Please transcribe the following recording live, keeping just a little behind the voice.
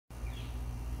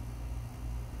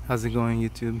How's it going,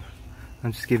 YouTube?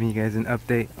 I'm just giving you guys an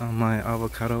update on my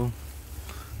avocado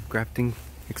grafting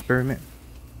experiment.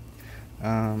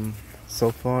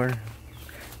 So far,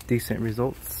 decent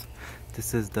results.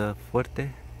 This is the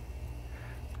fuerte.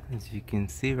 As you can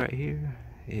see right here,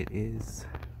 it is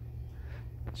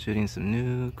shooting some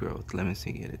new growth. Let me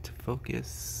see, get it to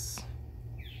focus.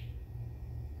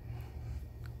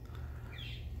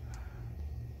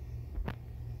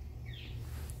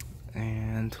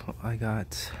 And I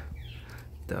got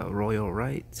the royal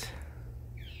right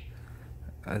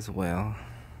as well.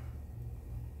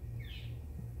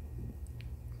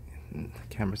 The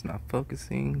camera's not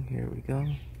focusing. Here we go.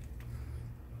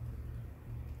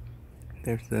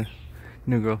 There's the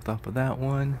new growth off of that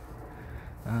one.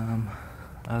 I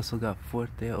also got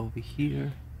fuerte over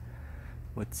here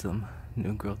with some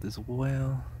new growth as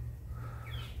well.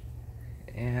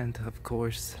 And of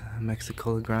course,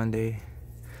 Mexico Grande.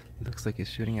 Looks like it's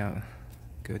shooting out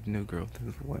good new growth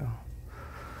as well.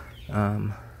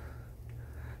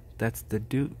 That's the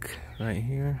Duke right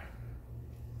here.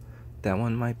 That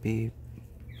one might be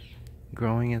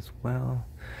growing as well.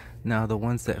 Now the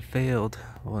ones that failed,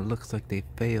 well, it looks like they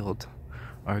failed,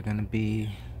 are gonna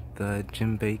be the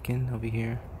Jim Bacon over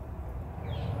here,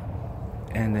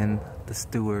 and then the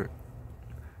Stewart.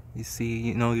 You see,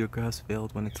 you know your grass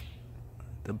failed when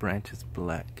the branch is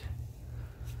black.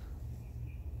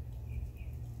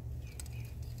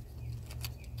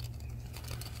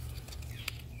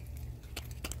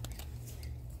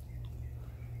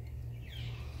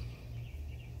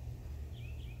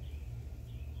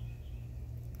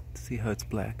 See how it's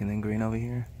black and then green over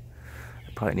here?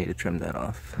 I probably need to trim that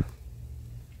off.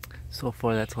 So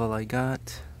far, that's all I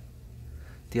got.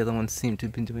 The other ones seem to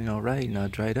have been doing alright,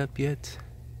 not dried up yet.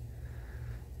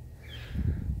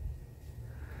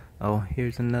 Oh,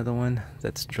 here's another one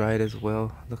that's dried as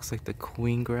well. Looks like the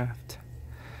queen graft.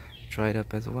 Dried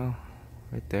up as well,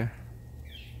 right there.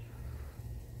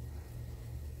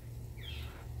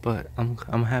 But I'm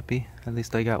happy. At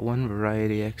least I got one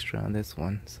variety extra on this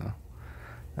one, so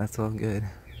that's all good.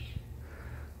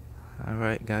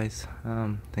 Alright guys,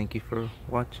 thank you for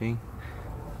watching.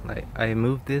 I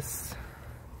moved this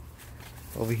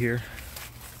over here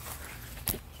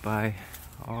by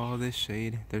all this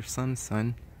shade. There's some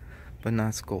sun, but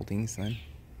not scalding sun.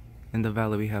 In the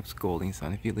valley we have scalding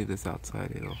sun. If you leave this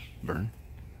outside, it'll burn.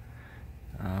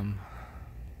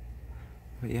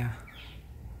 But yeah,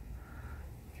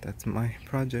 that's my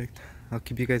project. I'll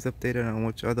keep you guys updated on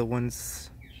which other ones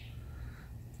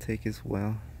take as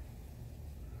well.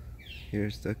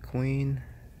 Here's the queen,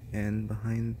 and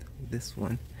behind this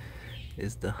one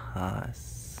is the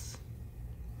Haas.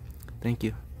 Thank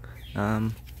you.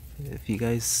 If you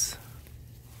guys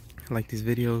like these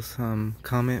videos,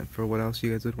 comment for what else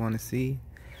you guys would want to see,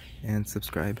 and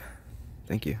subscribe.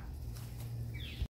 Thank you.